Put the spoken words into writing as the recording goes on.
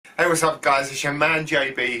Hey, what's up guys, it's your man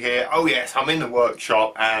JB here. Oh yes, I'm in the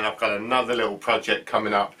workshop and I've got another little project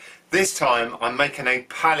coming up. This time I'm making a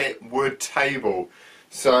pallet wood table.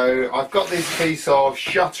 So I've got this piece of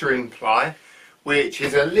shuttering ply which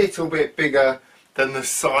is a little bit bigger than the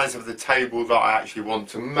size of the table that I actually want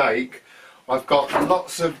to make. I've got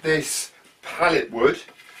lots of this pallet wood,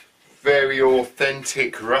 very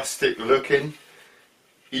authentic, rustic looking,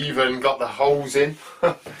 even got the holes in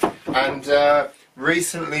and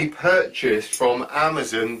recently purchased from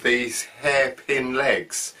Amazon these hairpin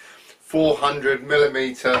legs,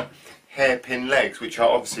 400mm hairpin legs, which are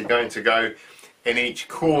obviously going to go in each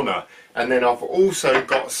corner. And then I've also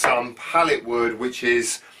got some pallet wood which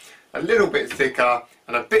is a little bit thicker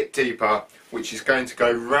and a bit deeper, which is going to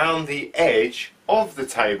go round the edge of the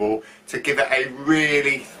table to give it a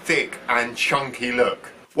really thick and chunky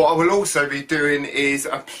look. What I will also be doing is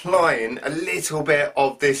applying a little bit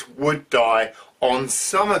of this wood dye on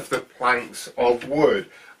some of the planks of wood,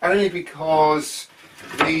 only because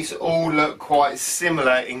these all look quite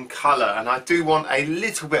similar in colour and I do want a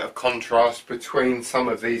little bit of contrast between some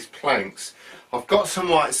of these planks. I've got some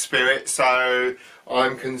white spirit, so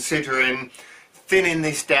I'm considering thinning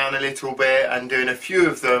this down a little bit and doing a few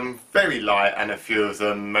of them very light and a few of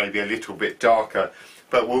them maybe a little bit darker.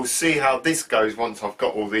 But we'll see how this goes once I've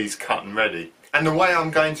got all these cut and ready. And the way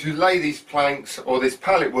I'm going to lay these planks or this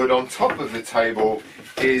pallet wood on top of the table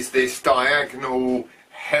is this diagonal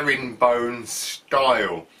herringbone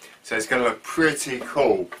style. So it's going to look pretty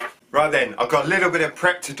cool. Right then, I've got a little bit of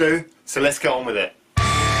prep to do, so let's get on with it.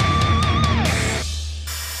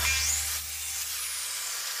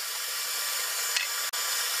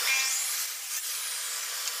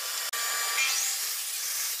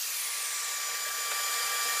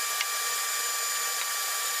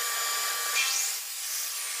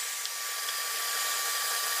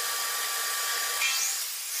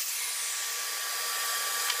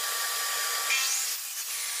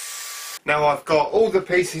 Now I've got all the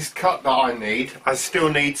pieces cut that I need. I still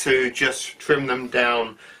need to just trim them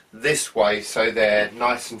down this way so they're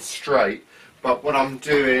nice and straight. But what I'm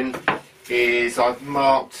doing is I've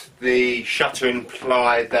marked the shuttering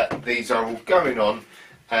ply that these are all going on,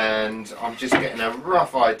 and I'm just getting a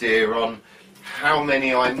rough idea on how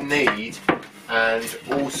many I need and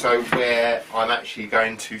also where I'm actually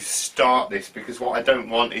going to start this, because what I don't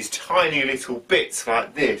want is tiny little bits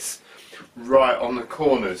like this right on the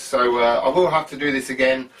corners. So I will have to do this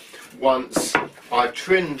again once I've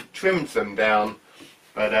trimmed them down,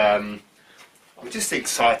 but I'm just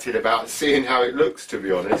excited about seeing how it looks, to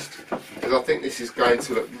be honest, because I think this is going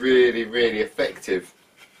to look really, really effective.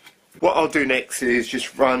 What I'll do next is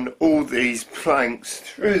just run all these planks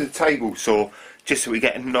through the table saw just so we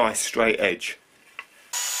get a nice straight edge.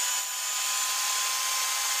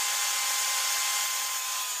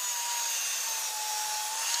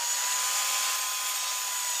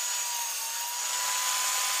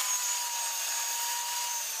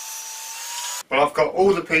 Well, I've got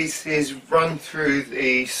all the pieces run through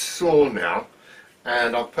the saw now,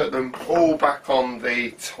 and I've put them all back on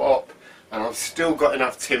the top, and I've still got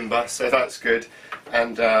enough timber, so that's good.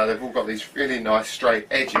 And they've all got these really nice straight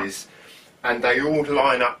edges, and they all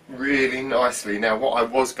line up really nicely. Now what I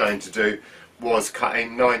was going to do was cut a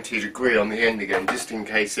 90° on the end again, just in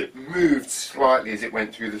case it moved slightly as it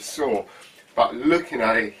went through the saw. But looking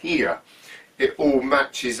at it here, it all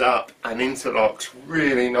matches up and interlocks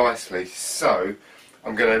really nicely, so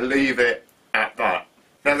I'm going to leave it at that.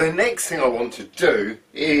 Now the next thing I want to do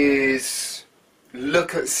is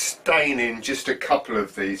look at staining just a couple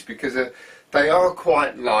of these, because they are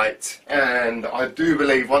quite light, and I do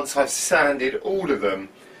believe once I've sanded all of them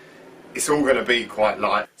it's all going to be quite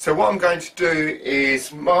light. So what I'm going to do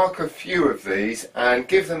is mark a few of these and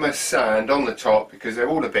give them a sand on the top, because they're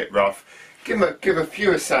all a bit rough. Give a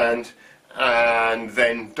few a sand and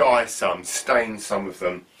then dye some, stain some of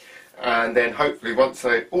them, and then hopefully once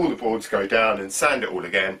all the boards go down and sand it all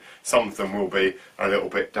again, some of them will be a little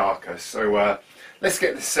bit darker. So let's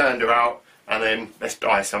get the sander out and then let's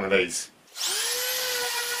dye some of these.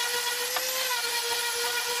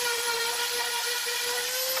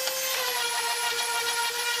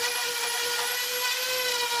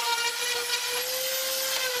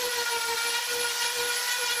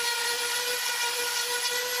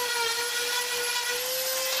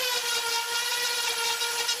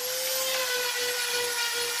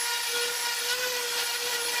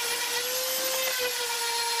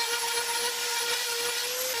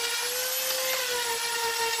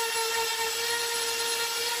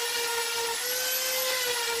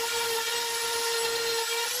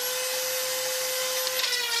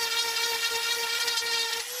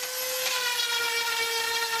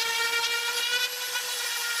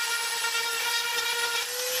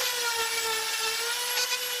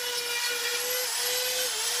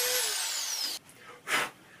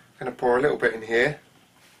 going to pour a little bit in here.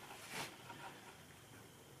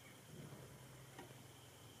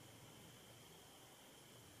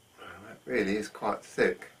 Wow, that really is quite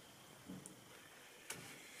thick.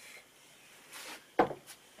 So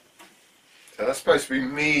that's supposed to be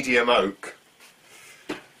medium oak.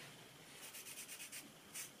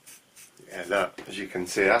 Yeah, look, as you can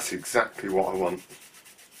see, that's exactly what I want.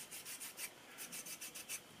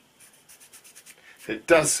 It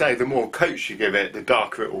does say the more coats you give it, the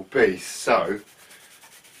darker it will be, so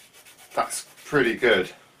that's pretty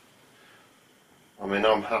good. I mean,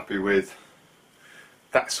 I'm happy with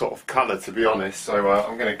that sort of colour, to be honest, so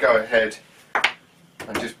I'm going to go ahead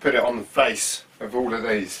and just put it on the face of all of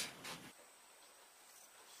these.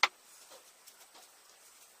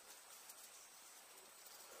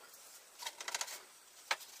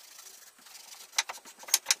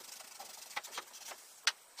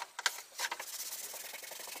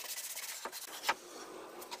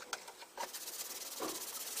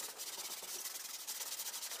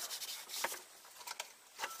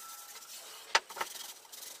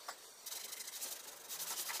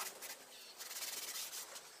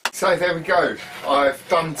 So there we go, I've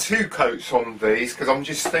done 2 coats on these because I'm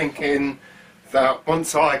just thinking that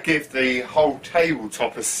once I give the whole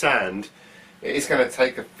tabletop a sand, it is going to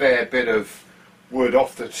take a fair bit of wood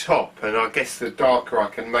off the top, and I guess the darker I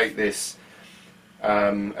can make this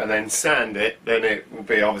and then sand it, then it will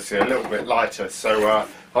be obviously a little bit lighter. So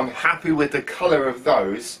I'm happy with the colour of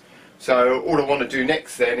those. So all I want to do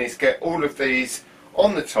next then is get all of these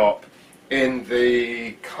on the top in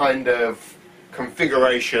the kind of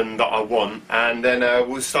configuration that I want, and then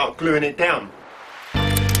we'll start gluing it down.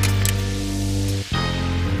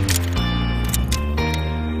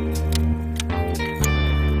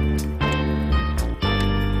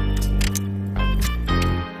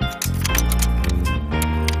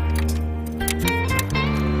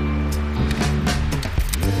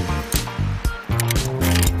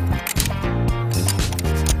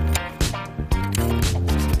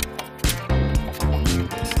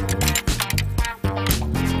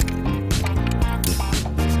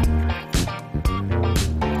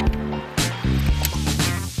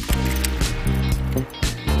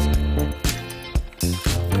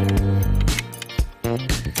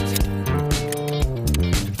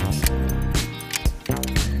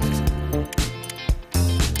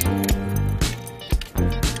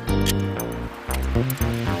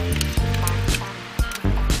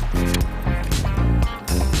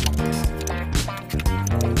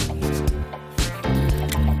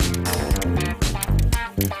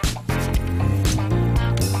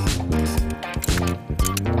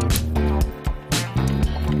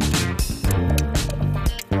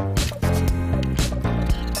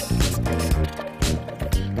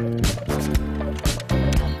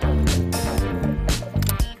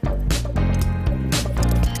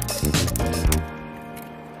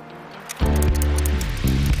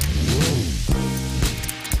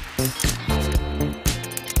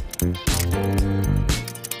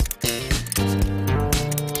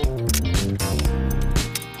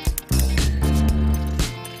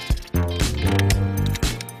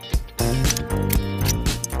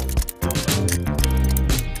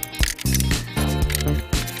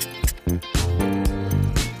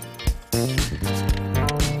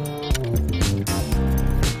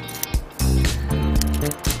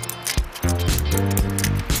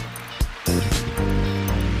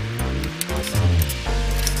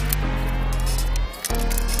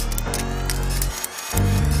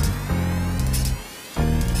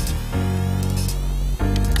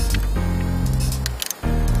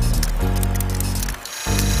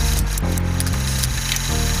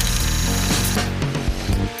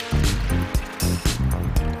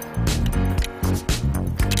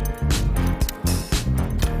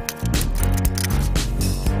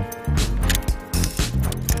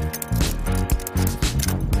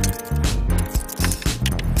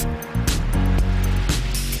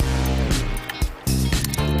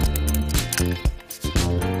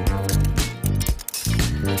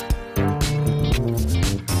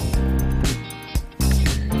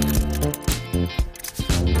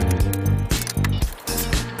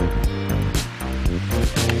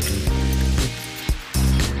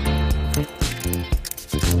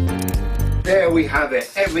 there we have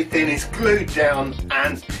it. Everything is glued down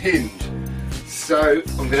and pinned. So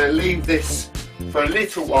I'm going to leave this for a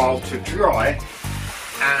little while to dry,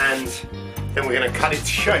 and then we're going to cut it to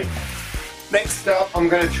shape. Next up, I'm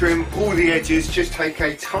going to trim all the edges, just take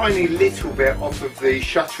a tiny little bit off of the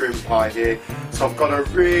shuttering ply here, so I've got a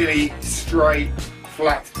really straight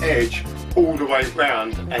flat edge all the way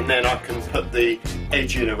round, and then I can put the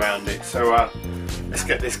edge in around it. So let's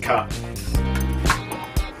get this cut.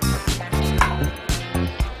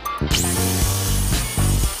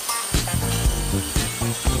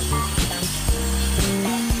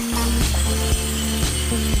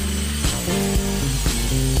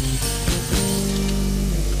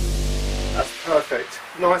 That's perfect.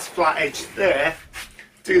 Nice flat edge there.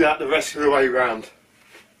 Do that the rest of the way round.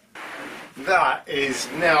 That is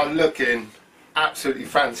now looking absolutely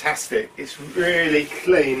fantastic. It's really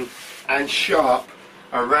clean and sharp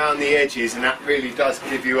around the edges, and that really does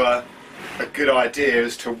give you a good idea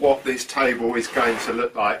as to what this table is going to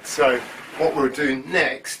look like. So what we'll do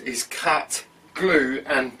next is cut, glue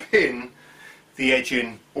and pin the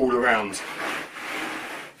edging all around.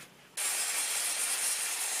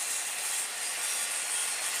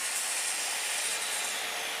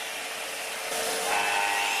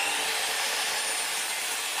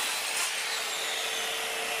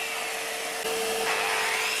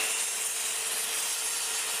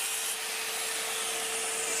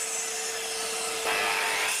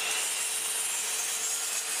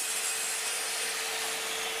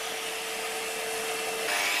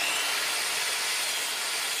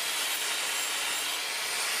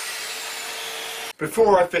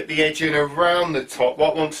 Before I fit the edging around the top,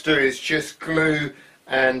 what I want to do is just glue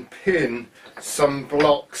and pin some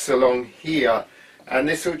blocks along here, and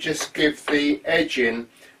this will just give the edging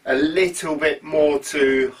a little bit more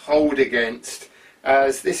to hold against,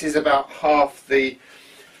 as this is about half the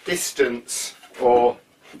distance or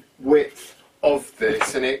width of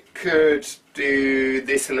this, and it could do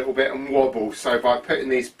this a little bit and wobble. So by putting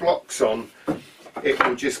these blocks on, it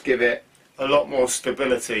will just give it a lot more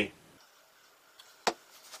stability.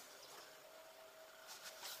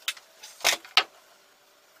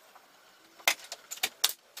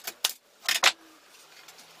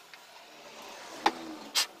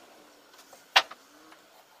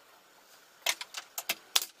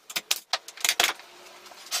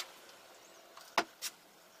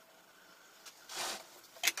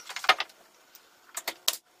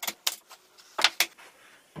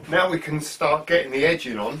 Now we can start getting the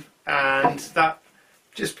edging on, and that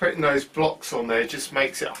just putting those blocks on there just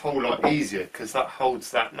makes it a whole lot easier, because that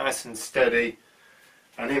holds that nice and steady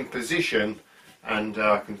and in position, and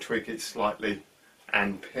I can tweak it slightly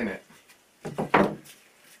and pin it.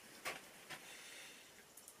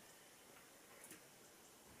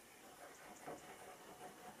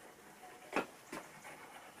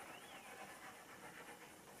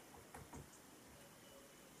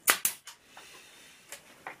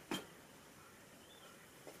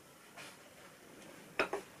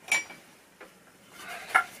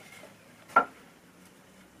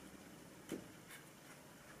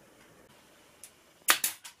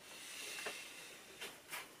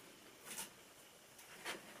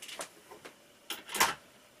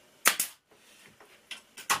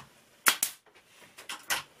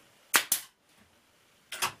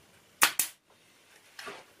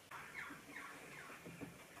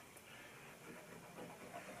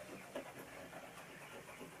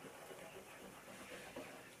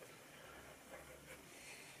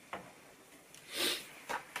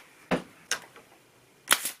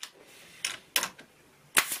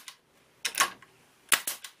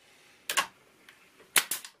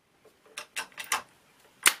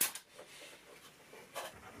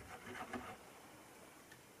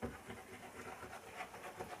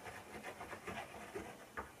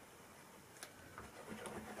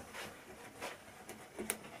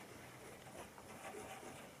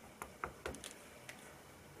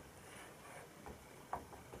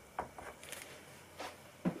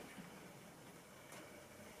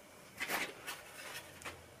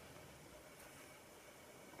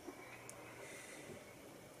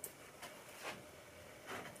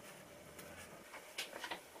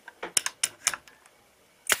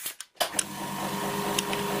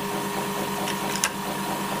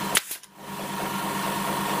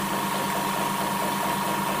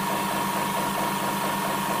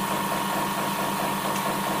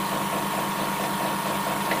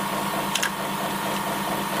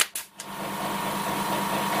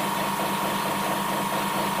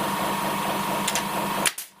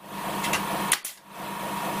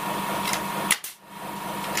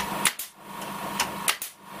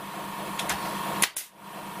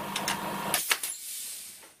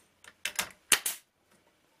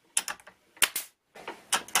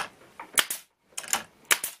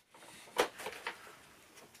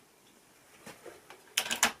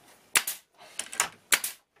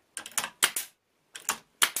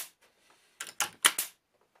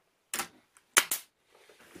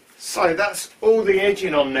 So that's all the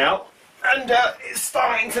edging on now, and it's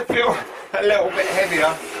starting to feel a little bit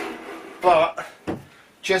heavier, but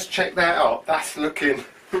just check that out. That's looking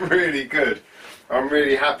really good. I'm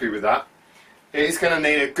really happy with that. It's going to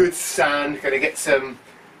need a good sand. Going to get some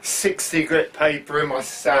 60 grit paper in my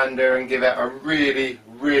sander and give it a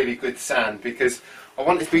really good sand, because I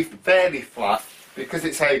want it to be fairly flat, because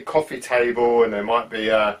it's a coffee table and there might be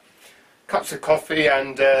cups of coffee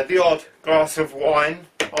and the odd glass of wine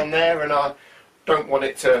on there, and I don't want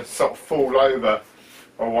it to sort of fall over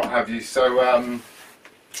or what have you. So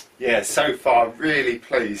yeah, so far really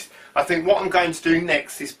pleased. I think what I'm going to do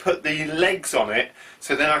next is put the legs on it,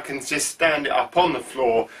 so then I can just stand it up on the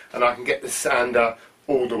floor and I can get the sander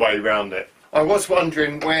all the way around it. I was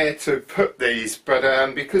wondering where to put these,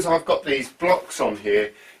 but because I've got these blocks on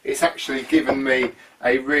here, it's actually given me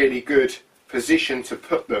a really good position to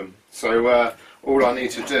put them. So all I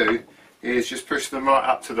need to do is just push them right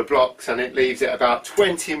up to the blocks, and it leaves it about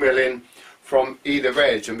 20 mm from either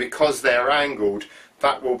edge, and because they're angled,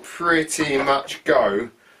 that will pretty much go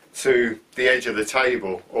to the edge of the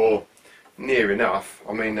table, or near enough.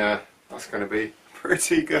 I mean, that's going to be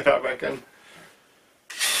pretty good, I reckon.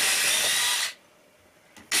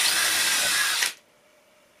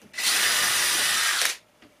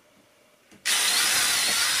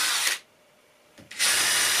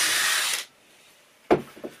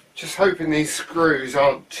 Just hoping these screws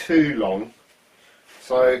aren't too long,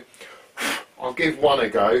 so I'll give one a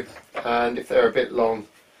go, and if they're a bit long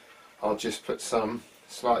I'll just put some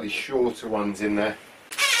slightly shorter ones in there.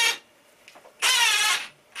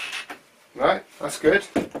 Right, that's good.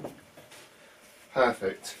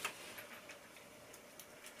 Perfect.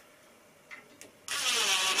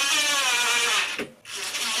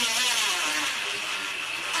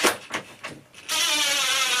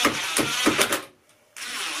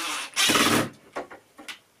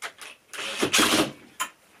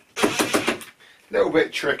 A little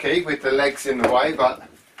bit tricky with the legs in the way, but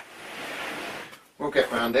we'll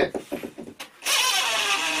get round it.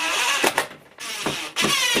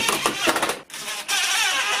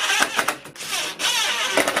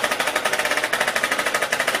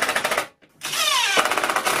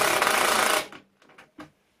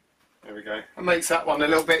 There we go. That makes that one a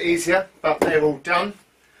little bit easier, but they're all done.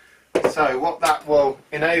 So what that will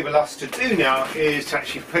enable us to do now is to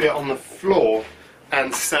actually put it on the floor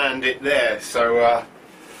and sand it there. So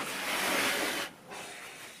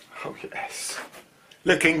oh yes,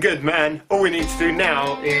 looking good, man. All we need to do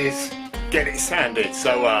now is get it sanded.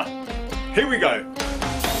 So here we go.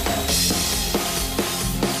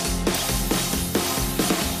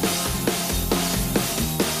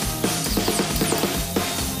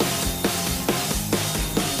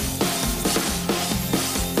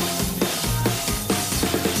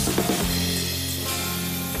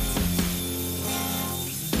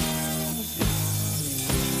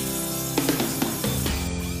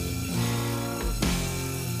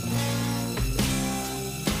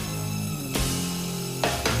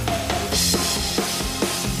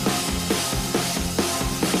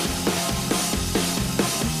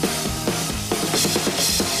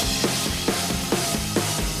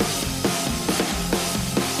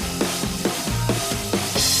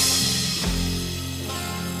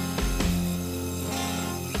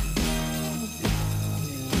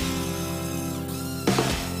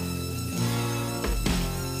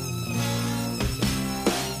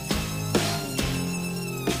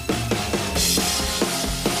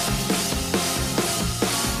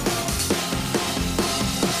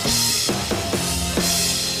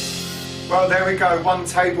 Well, there we go, one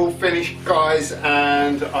table finished, guys,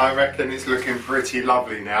 and I reckon it's looking pretty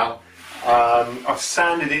lovely now. I've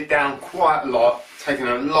sanded it down quite a lot, taken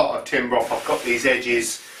a lot of timber off. I've got these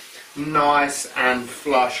edges nice and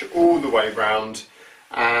flush all the way round,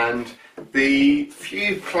 and the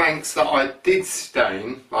few planks that I did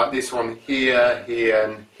stain, like this one here, here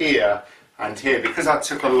and here and here, because I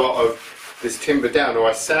took a lot of this timber down, or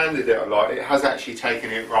I sanded it a lot, it has actually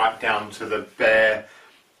taken it right down to the bare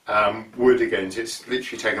wood again. So it's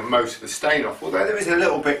literally taken most of the stain off, although there is a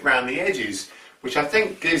little bit around the edges, which I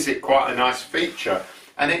think gives it quite a nice feature,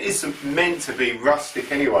 and it isn't meant to be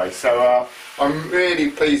rustic anyway, so I'm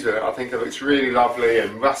really pleased with it. I think it looks really lovely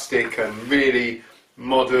and rustic and really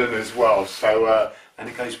modern as well, so and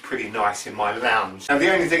it goes pretty nice in my lounge. Now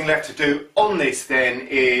the only thing left to do on this then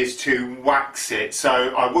is to wax it,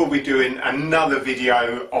 so I will be doing another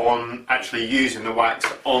video on actually using the wax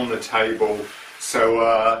on the table.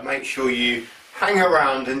 So make sure you hang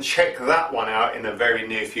around and check that one out in the very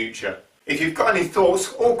near future. If you've got any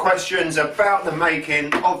thoughts or questions about the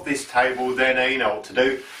making of this table, then you know what to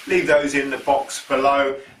do. Leave those in the box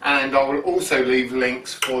below, and I will also leave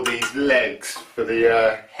links for these legs, for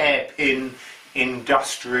the hairpin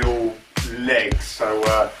industrial legs.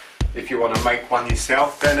 So if you want to make one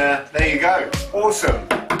yourself, then there you go. Awesome.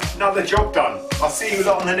 Another job done. I'll see you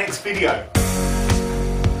lot on the next video.